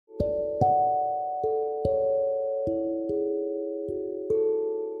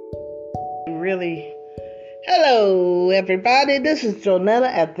really. Hello, everybody. This is Jonetta,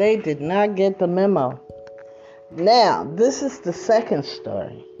 and they did not get the memo. Now, this is the second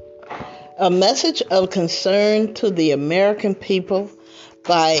story. A message of concern to the American people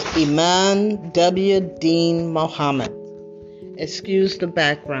by Iman W. Dean Mohammed. Excuse the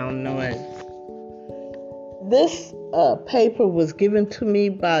background noise. This paper was given to me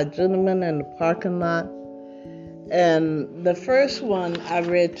by a gentleman in the parking lot. And the first one I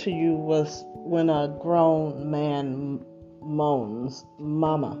read to you was when a grown man moans,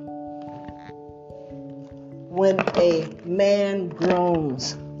 mama. When a man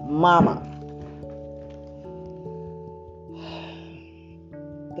groans, mama.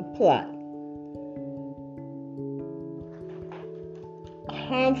 The plot.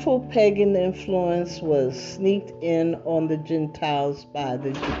 Harmful pagan influence was sneaked in on the Gentiles by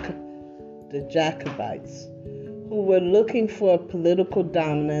the Jacobites, who were looking for political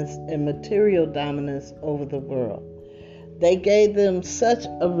dominance and material dominance over the world. They gave them such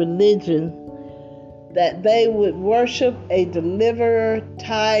a religion that they would worship a deliverer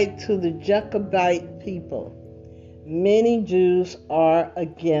tied to the Jacobite people. Many Jews are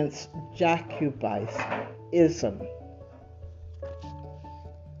against Jacobitism.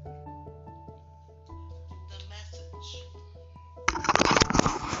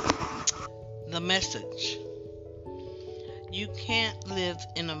 The message. You can't live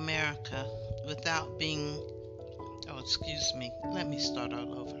in America without being... let me start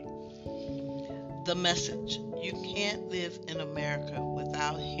all over. The message. You can't live in America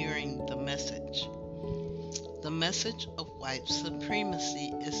without hearing the message. The message of white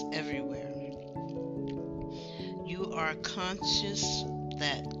supremacy is everywhere. You are conscious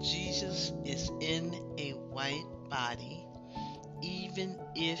that Jesus is in a white body, even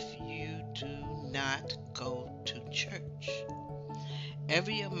if you do not go to church.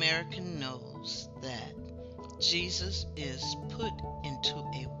 Every American knows that Jesus is put into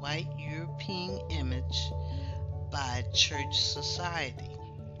a white European image by church society.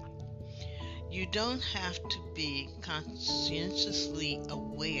 You don't have to be conscientiously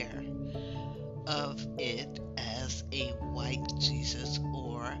aware of it as a white Jesus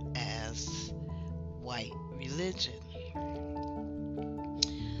or as white religion.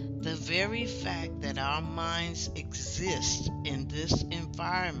 The very fact that our minds exist in this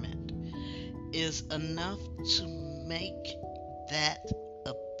environment is enough to make that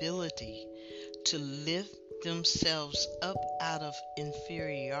ability to lift themselves up out of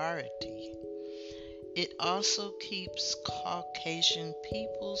inferiority. It also keeps Caucasian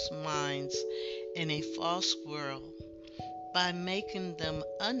people's minds in a false world by making them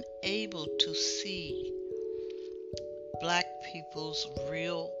unable to see Black people's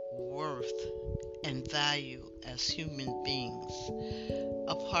real worth and value as human beings,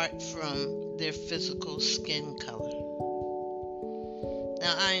 apart from their physical skin color.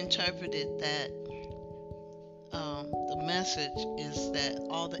 Now, I interpreted that the message is that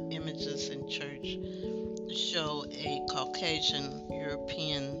all the images in church show a Caucasian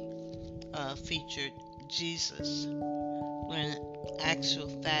European featured Jesus, when actual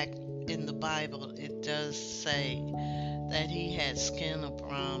fact in the Bible it does say that he had skin of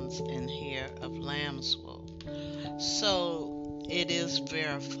bronze and hair of lamb's wool. So it is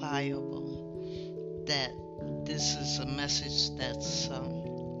verifiable that this is a message that's,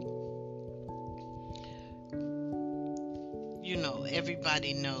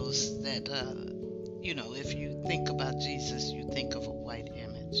 everybody knows that, if you think about Jesus, you think of a white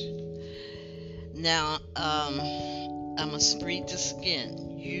image. Now, I must read this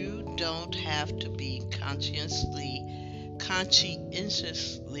again. You don't have to be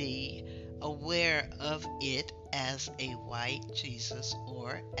conscientiously aware of it as a white Jesus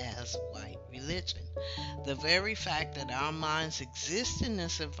or as white religion. The very fact that our minds exist in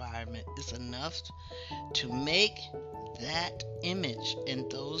this environment is enough to make that image and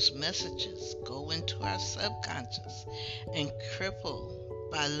those messages go into our subconscious and cripple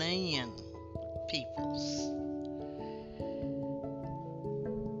billion people's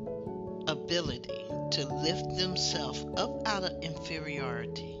ability to lift themselves up out of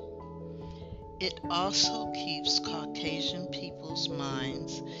inferiority. It also keeps Caucasian people's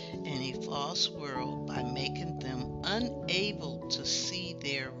minds in a false world by making them unable to see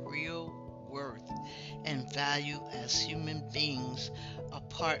their real worth and value as human beings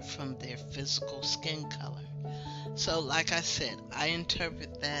apart from their physical skin color. So, like I said, I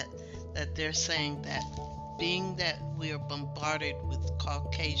interpret that they're saying that being that we are bombarded with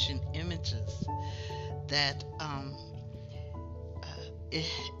Caucasian images, that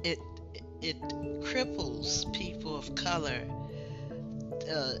it cripples people of color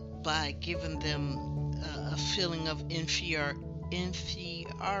by giving them a feeling of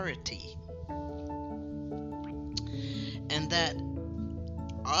inferiority. And that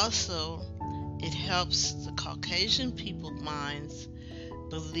also, it helps the Caucasian people's minds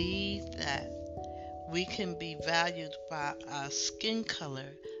believe that we can be valued by our skin color,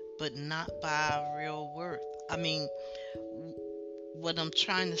 but not by our real worth. I mean, what I'm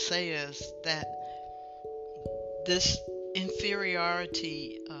trying to say is that this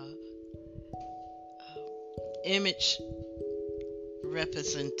inferiority image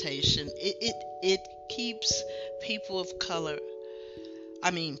representation, it keeps people of color,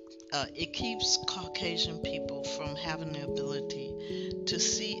 it keeps Caucasian people from having the ability to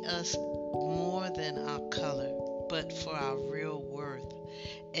see us more than our color, but for our real worth,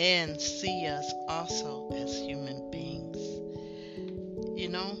 and see us also as human beings. You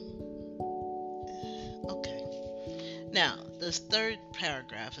know? Okay. Now, this third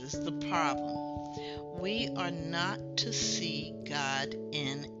paragraph is the problem. We are not to see God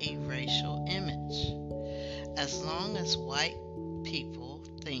in a racial image. As long as white people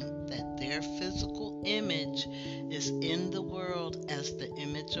think that their physical image is in the world as the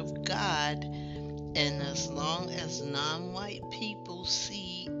image of God, and as long as non-white people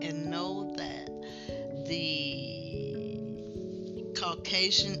see and know that the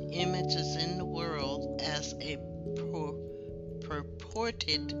Caucasian image is in the world as a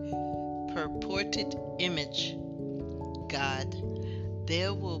purported image God,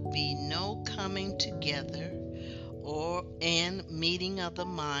 there will be no coming together and meeting of the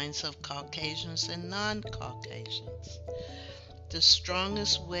minds of Caucasians and non-Caucasians. The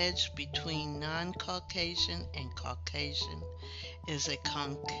strongest wedge between non-Caucasian and Caucasian is a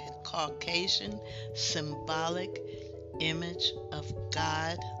Caucasian symbolic image of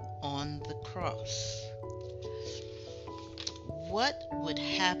God on the cross. What would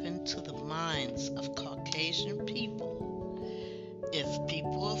happen to the minds of Caucasian people if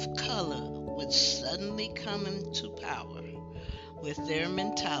people of color would suddenly come into power with their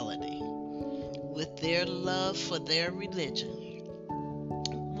mentality, with their love for their religion?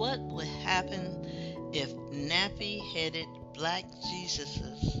 What would happen if nappy-headed black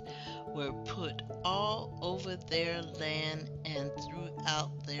Jesuses were put all over their land and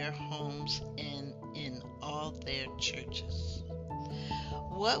throughout their homes and in all their churches?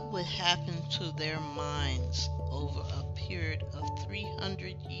 What would happen to their minds over a period of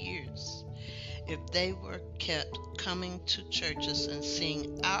 300 years if they were kept coming to churches and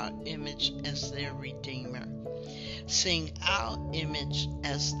seeing our image as their Redeemer, seeing our image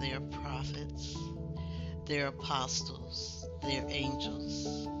as their prophets, their apostles, their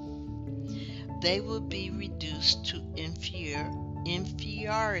angels? They would be reduced to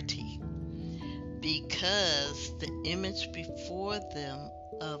inferiority because the image before them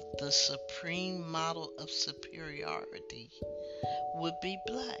of the supreme model of superiority would be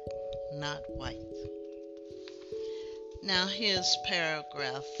black, not white. Now here's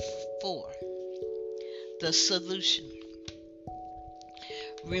paragraph 4. The solution.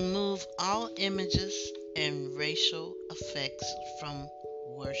 Remove all images and racial effects from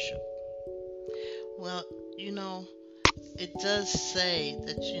worship. Well, it does say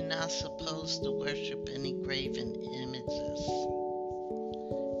that you're not supposed to worship any graven images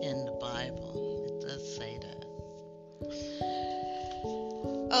in the Bible. It does say that.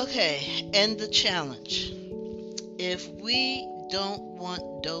 Okay, and the challenge. If we don't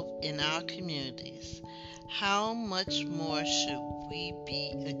want dope in our communities, how much more should we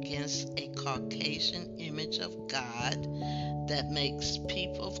be against a Caucasian image of God that makes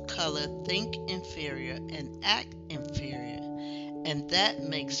people of color think inferior and act inferior, and that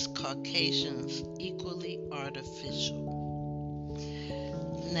makes Caucasians equally artificial?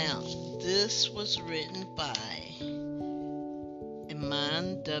 Now, this was written by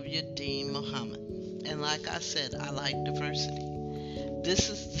Iman W.D. Muhammad. And like I said, I like diversity. This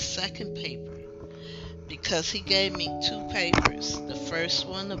is the second paper because he gave me 2 papers. The first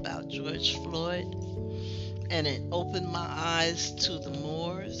one about George Floyd, and it opened my eyes to the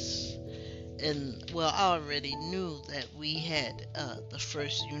Moors. And well, I already knew that we had the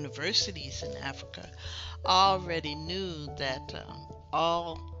first universities in Africa. I already knew that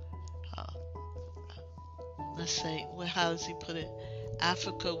let's say, well, how does he put it?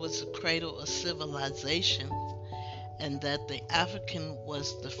 Africa was the cradle of civilization, and that the African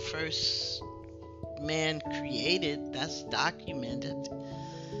was the first man created. That's documented.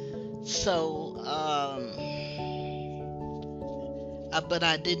 So, but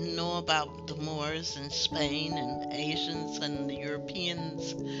I didn't know about the Moors in Spain and Asians and the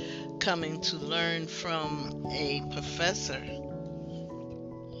Europeans coming to learn from a professor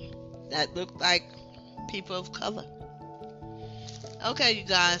that look like people of color. Okay, you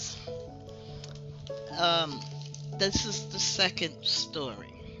guys. Um, this is the second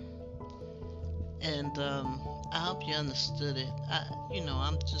story, and I hope you understood it.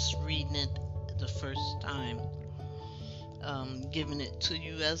 I'm just reading it the first time, giving it to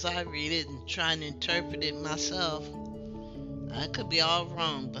you as I read it and trying to interpret it myself. I could be all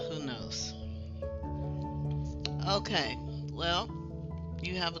wrong, but who knows? Okay, well,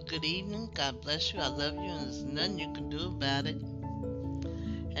 you have a good evening. God bless you. I love you, and there's nothing you can do about it.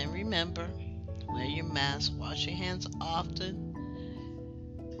 And remember, wear your mask, wash your hands often,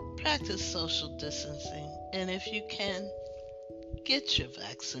 practice social distancing, and if you can, get your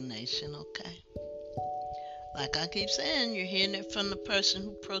vaccination, okay? Like I keep saying, you're hearing it from the person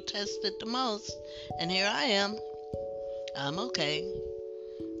who protested the most, and here I am. I'm okay.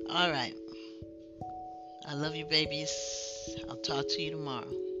 All right. I love you, babies. I'll talk to you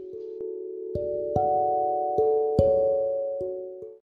tomorrow.